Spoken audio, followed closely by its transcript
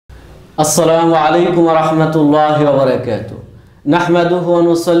अस्सलामु अलैकुम व रहमतुल्लाहि व बरकातुहू नहमदुहु व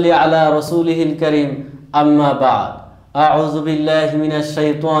नुसल्ली अला रसूलिहिल करीम अम्मा बाद अऊज़ु बिल्लाहि मिनश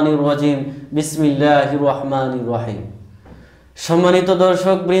शैतानिर रजीम बिस्मिल्लाहिर रहमानिर रहीम। सम्मानित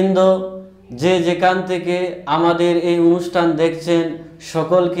दर्शक बृंद, जे जेखान थेके आमादेर एई अनुष्ठान देखछेन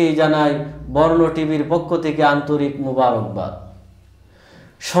सकलकेई जानाई बर्न टीभिर पक्ष थेके आंतरिक मुबारकबाद।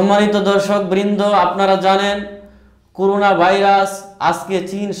 सम्मानित दर्शक बृंद, आपनारा जानेन कोरोना भाइरास आज के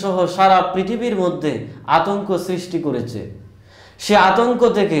चीन सह सारा पृथिवीर मध्य आतंक सृष्टि करेছে। से आतंक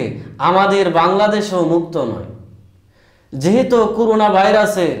থেকে আমাদের বাংলাদেশও মুক্ত নয়। যেহেতু করোনা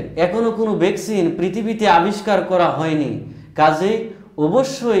ভাইরাসের এখনো কোনো ভ্যাকসিন পৃথিবীতে আবিষ্কার করা হয়নি, কাজেই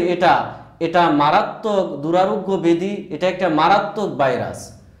অবশ্যই এটা মারাত্মক দুরারোগ্য ব্যাধি, এটা একটা মারাত্মক ভাইরাস।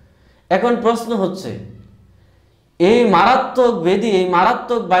 এখন প্রশ্ন হচ্ছে, এই মারাত্মক ব্যাধি, এই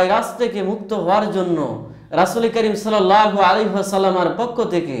মারাত্মক ভাইরাস থেকে মুক্ত হওয়ার জন্য রাসূল করিম সাল্লাল্লাহু আলাইহি ওয়াসাল্লামের পক্ষ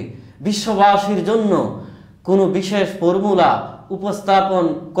থেকে বিশ্ববাসীর জন্য কোনো বিশেষ ফর্মুলা উপস্থাপন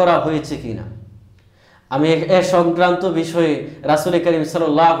করা হয়েছে কিনা, আমি এ সংক্রান্ত বিষয়ে রাসূল করিম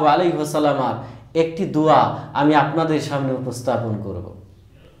সাল্লাল্লাহু আলাইহি ওয়াসাল্লামের একটি দোয়া আমি আপনাদের সামনে উপস্থাপন করব।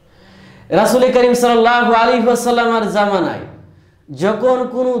 রাসূল করিম সাল্লাল্লাহু আলাইহি ওয়াসাল্লামের জামানায় যখন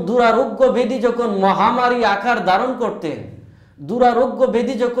কোনো দুরারোগ্য ব্যাধি যখন মহামারী আকার ধারণ করতেন, দুরারোগ্য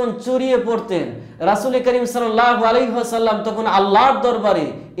ব্যাধি যখন ছড়িয়ে পড়তেন, রাসূল করিম সাল্লাল্লাহু আলাইহি ওয়াসাল্লাম তখন আল্লাহর দরবারে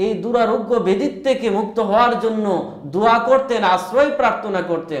এই দুরারোগ্য ব্যাধির থেকে মুক্ত হওয়ার জন্য দোয়া করতেন, আশ্রয় প্রার্থনা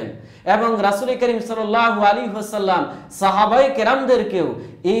করতেন। এবং রাসূল করিম সাল্লাল্লাহু আলাইহি ওয়াসাল্লাম সাহাবায়ে কেরামদেরকেও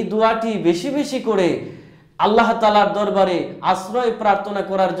এই দোয়াটি বেশি বেশি করে আল্লাহ তাআলার দরবারে আশ্রয় প্রার্থনা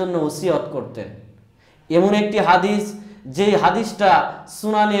করার জন্য ওসিয়ত করতেন। এমন একটি হাদিস, যে হাদিসটা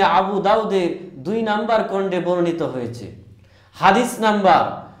সুনানে আবু দাউদের 2 নম্বর খণ্ডে বর্ণিত হয়েছে, হাদিস নাম্বার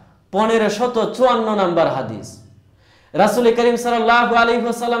 1554 নম্বর হাদিস। রাসূল করিম সাল্লাল্লাহু আলাইহি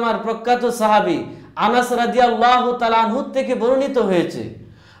ওয়াসাল্লামের প্রখ্যাত সাহাবী আনাস রাদিয়াল্লাহু তাআলা আনহু থেকে বর্ণিত হয়েছে।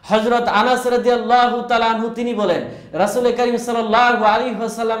 হযরত আনাস রাদিয়াল্লাহু তাআলা আনহু তিনি বলেন, রাসূল করিম সাল্লাল্লাহু আলাইহি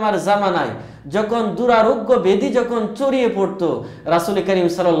ওয়াসাল্লামের জামানায় যখন দুরারোগ্য ব্যাধি যখন ছড়িয়ে পড়তো, রাসূল করিম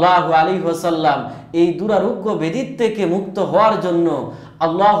সাল্লাল্লাহু আলাইহি ওয়াসাল্লাম এই দুরারোগ্য ব্যাধি থেকে মুক্ত হওয়ার জন্য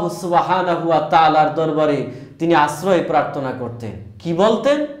আল্লাহ সুবহানাহু ওয়া তাআলার দরবারে তিনি আশ্রয় প্রার্থনা করতেন। কি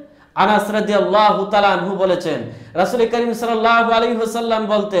বলতেন? আনাস রাদিয়াল্লাহু তাআলা আনহু বলেছেন, রাসূল করিম সাল্লাল্লাহু আলাইহি ওয়াসাল্লাম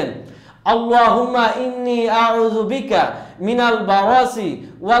বলতেন, আল্লাহুম্মা ইন্নী আউযু বিকা মিনাল বাওয়াসি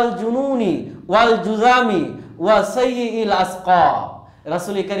ওয়াল জুনুনি ওয়াল জুযামি ওয়া সাইয়্যিল আসকা।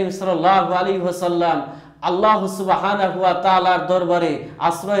 রাসূল করিম সাল্লাল্লাহু আলাইহি ওয়াসাল্লাম আল্লাহ সুবহানাহু ওয়া তাআলার দরবারে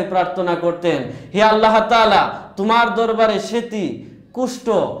আশ্রয় প্রার্থনা করতেন, হে আল্লাহ তাআলা, তোমার দরবারে সেতি, কুষ্ঠ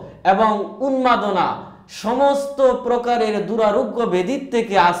এবং উন্মাদনা সমস্ত প্রকারের দুরারোগ্য ব্যাধির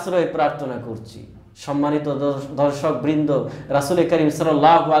থেকে আশ্রয় প্রার্থনা করছি। সম্মানিত দর্শক বৃন্দ, রাসূল করিম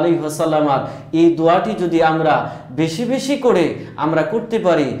সাল্লাল্লাহু আলাইহি ওয়াসাল্লামের এই দোয়াটি যদি আমরা বেশি বেশি করে আমরা করতে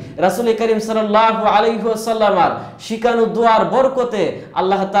পারি, রাসূল করিম সাল্লাল্লাহু আলাইহি ওয়াসাল্লামের শিখানো দোয়ার বরকতে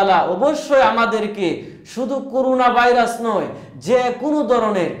আল্লাহ তাআলা অবশ্যই আমাদেরকে শুধু করোনা ভাইরাস নয়, যে কোনো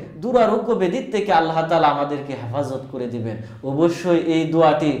ধরনের দুরারোগ্য ব্যাধির থেকে আল্লাহ তাআলা আমাদেরকে হেফাজত করে দিবেন। অবশ্যই এই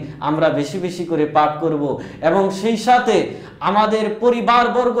দোয়াটি আমরা বেশি বেশি করে পাঠ করব এবং সেই সাথে আমাদের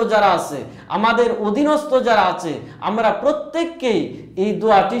পরিবারবর্গ যারা আছে, আমাদের অধীনস্থ যারা আছে, আমরা প্রত্যেককেই এই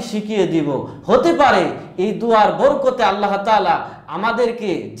দোয়াটি শিখিয়ে দিব। হতে পারে এই দোয়ার বরকতে আল্লাহ তাআলা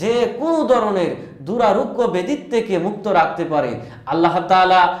আমাদেরকে যে কোনো ধরনের দুরারোগ্য ব্যাধির থেকে মুক্ত রাখতে পারে। আল্লাহ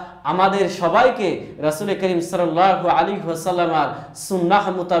তাআলা আমাদের সবাইকে রাসূল করিম সাল্লাল্লাহু আলাইহি ওয়াসাল্লামের সুন্নাহ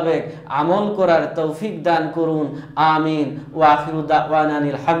মোতাবেক আমল করার তৌফিক দান করুন। আমিন। ওয়া আখিরু দাওয়ানা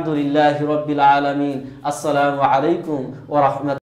আলহামদুলিল্লাহি রাব্বিল আলামিন। আসসালামু আলাইকুম ওয়া রাহমাতুল্লাহ।